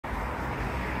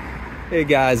Hey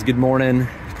guys, good morning.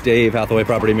 Dave, Hathaway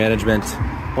Property Management.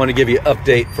 I want to give you an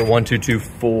update for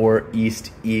 1224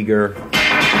 East Eager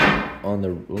on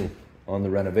the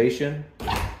renovation.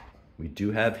 We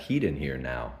do have heat in here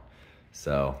now,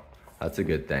 so that's a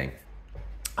good thing.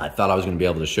 I thought I was going to be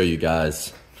able to show you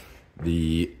guys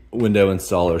the window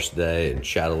installers today and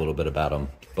chat a little bit about them,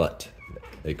 but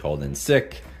they called in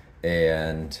sick,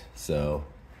 and so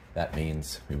that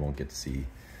means we won't get to see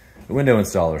the window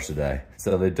installers today.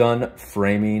 So they've done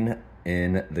framing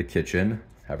in the kitchen.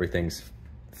 Everything's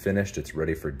finished, it's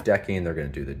ready for decking. They're gonna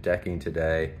do the decking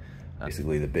today.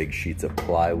 Basically the big sheets of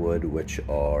plywood, which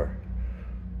are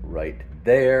right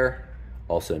there,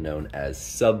 also known as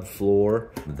subfloor.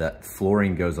 That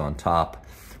flooring goes on top.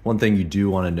 One thing you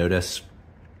do wanna notice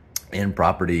in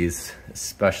properties,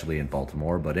 especially in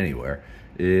Baltimore, but anywhere,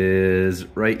 is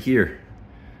right here.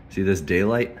 See this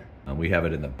daylight? We have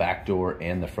it in the back door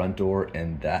and the front door,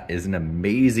 and that is an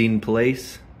amazing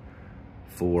place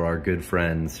for our good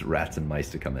friends, rats and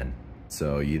mice, to come in.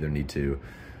 So you either need to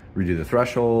redo the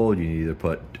threshold, you need to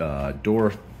put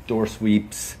door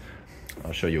sweeps.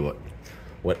 I'll show you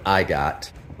what I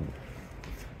got.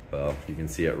 Well, you can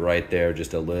see it right there,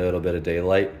 just a little bit of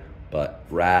daylight, but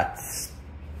rats,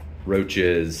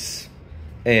 roaches,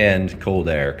 and cold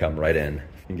air come right in.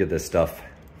 You can get this stuff,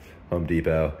 Home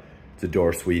Depot. It's a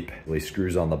door sweep, it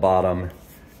screws on the bottom,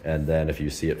 and then if you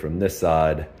see it from this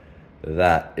side,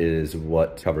 that is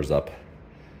what covers up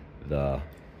the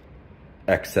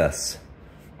excess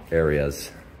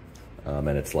areas. And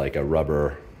it's like a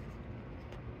rubber,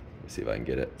 let me see if I can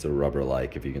get it. It's a rubber,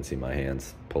 like, if you can see my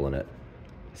hands pulling it.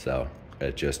 So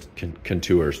it just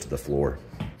contours to the floor.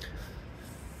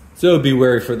 So be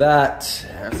wary for that.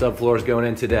 Subfloor is going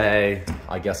in today.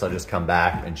 I guess I'll just come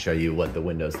back and show you what the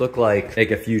windows look like. Make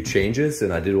a few changes,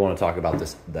 and I did want to talk about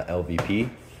the LVP.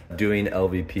 Doing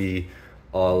LVP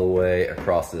all the way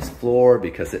across this floor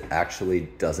because it actually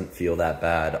doesn't feel that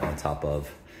bad on top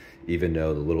of, even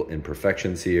though the little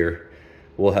imperfections here.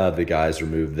 We'll have the guys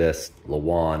remove this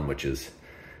Lawan, which is,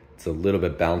 it's a little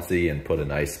bit bouncy, and put a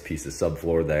nice piece of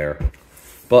subfloor there.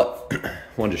 But I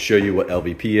wanted to show you what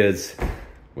LVP is,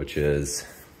 which is,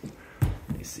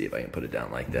 let me see if I can put it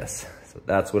down like this. So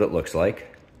that's what it looks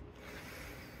like.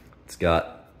 It's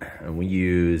got, and we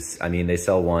use, I mean, they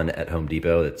sell one at Home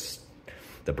Depot. It's,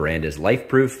 the brand is Life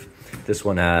Proof. This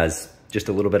one has just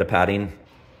a little bit of padding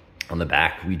on the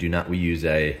back. We use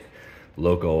a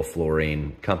local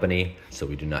flooring company, so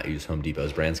we do not use Home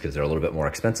Depot's brands because they're a little bit more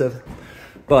expensive.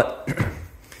 But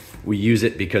we use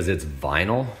it because it's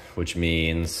vinyl, which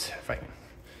means,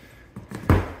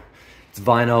 it's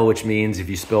vinyl, which means if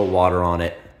you spill water on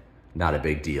it, not a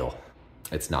big deal.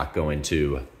 It's not going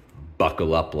to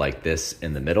buckle up like this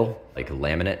in the middle, like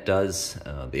laminate does.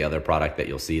 The other product that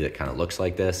you'll see that kind of looks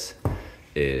like this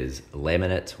is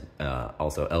laminate.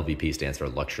 Also, LVP stands for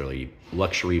luxury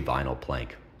vinyl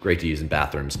plank. Great to use in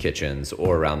bathrooms, kitchens,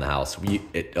 or around the house.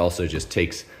 It also just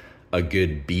takes a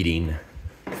good beating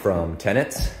from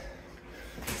tenants,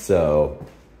 so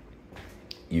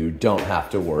you don't have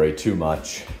to worry too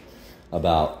much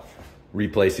about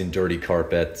replacing dirty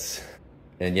carpets.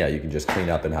 And yeah, you can just clean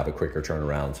up and have a quicker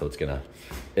turnaround. So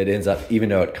it ends up, even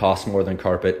though it costs more than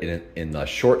carpet in the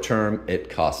short term, it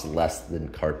costs less than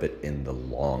carpet in the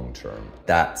long term.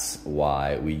 That's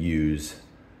why we use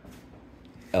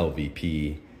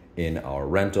LVP in our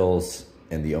rentals.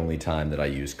 And the only time that I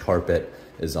use carpet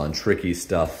is on tricky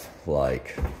stuff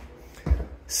like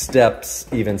steps.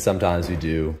 Even sometimes we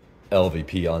do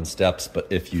LVP on steps, but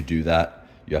if you do that,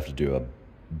 you have to do a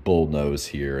bull nose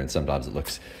here, and sometimes it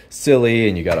looks silly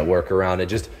and you got to work around it.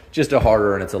 Just a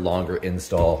harder, and it's a longer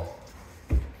install.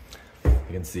 You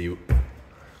can see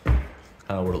kind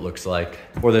of what it looks like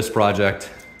for this project.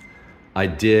 I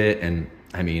did, and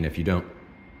I mean, if you're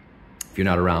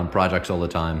not around projects all the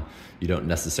time, you don't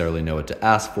necessarily know what to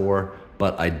ask for,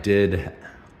 but I did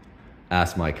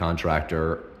ask my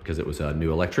contractor, because it was a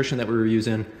new electrician that we were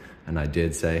using, and I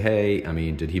did say, hey, I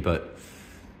mean, did he put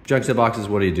junction boxes?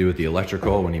 What do you do with the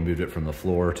electrical when he moved it from the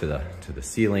floor to the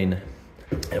ceiling?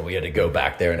 And we had to go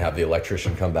back there and have the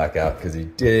electrician come back out because he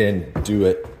didn't do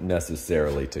it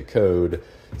necessarily to code.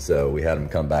 So we had him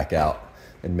come back out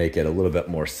and make it a little bit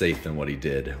more safe than what he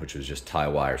did, which was just tie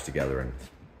wires together and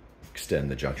extend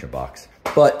the junction box.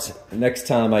 But next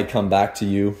time I come back to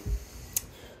you,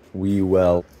 we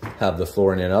will have the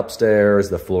flooring in upstairs,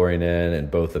 the flooring in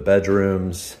both the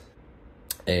bedrooms,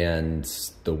 and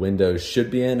the windows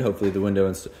should be in. Hopefully the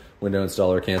window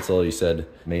installer cancel. You said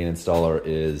main installer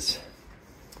is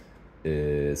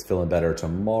feeling better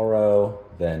tomorrow.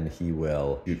 Then he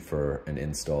will shoot for an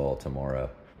install tomorrow.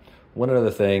 One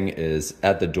other thing is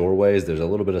at the doorways, there's a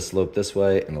little bit of slope this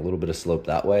way and a little bit of slope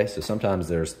that way. So sometimes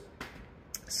there's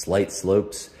slight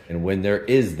slopes. And when there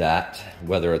is that,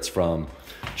 whether it's from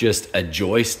just a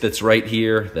joist that's right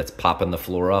here, that's popping the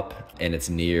floor up and it's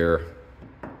near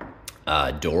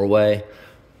a doorway,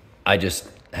 I just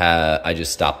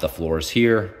stop the floors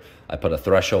here. I put a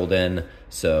threshold in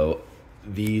so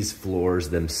these floors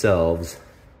themselves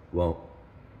won't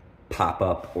pop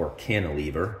up or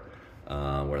cantilever,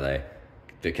 where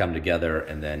they come together,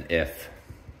 and then if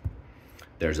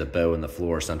there's a bow in the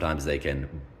floor, sometimes they can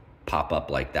pop up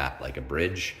like that, like a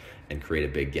bridge, and create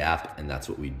a big gap, and that's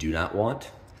what we do not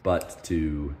want. But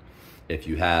if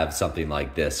you have something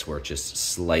like this where just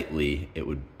slightly,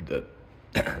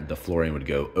 the flooring would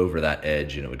go over that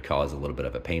edge and it would cause a little bit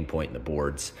of a pain point in the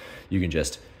boards, you can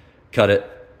just cut it,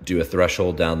 do a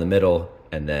threshold down the middle,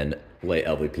 and then lay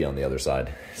LVP on the other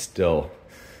side. Still,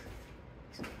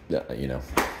 you know,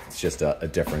 it's just a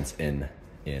difference in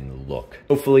look.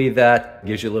 Hopefully that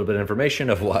gives you a little bit of information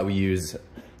of why we use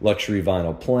luxury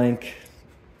vinyl plank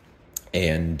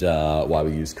and why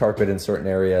we use carpet in certain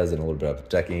areas and a little bit of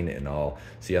decking, and I'll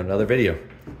see you on another video.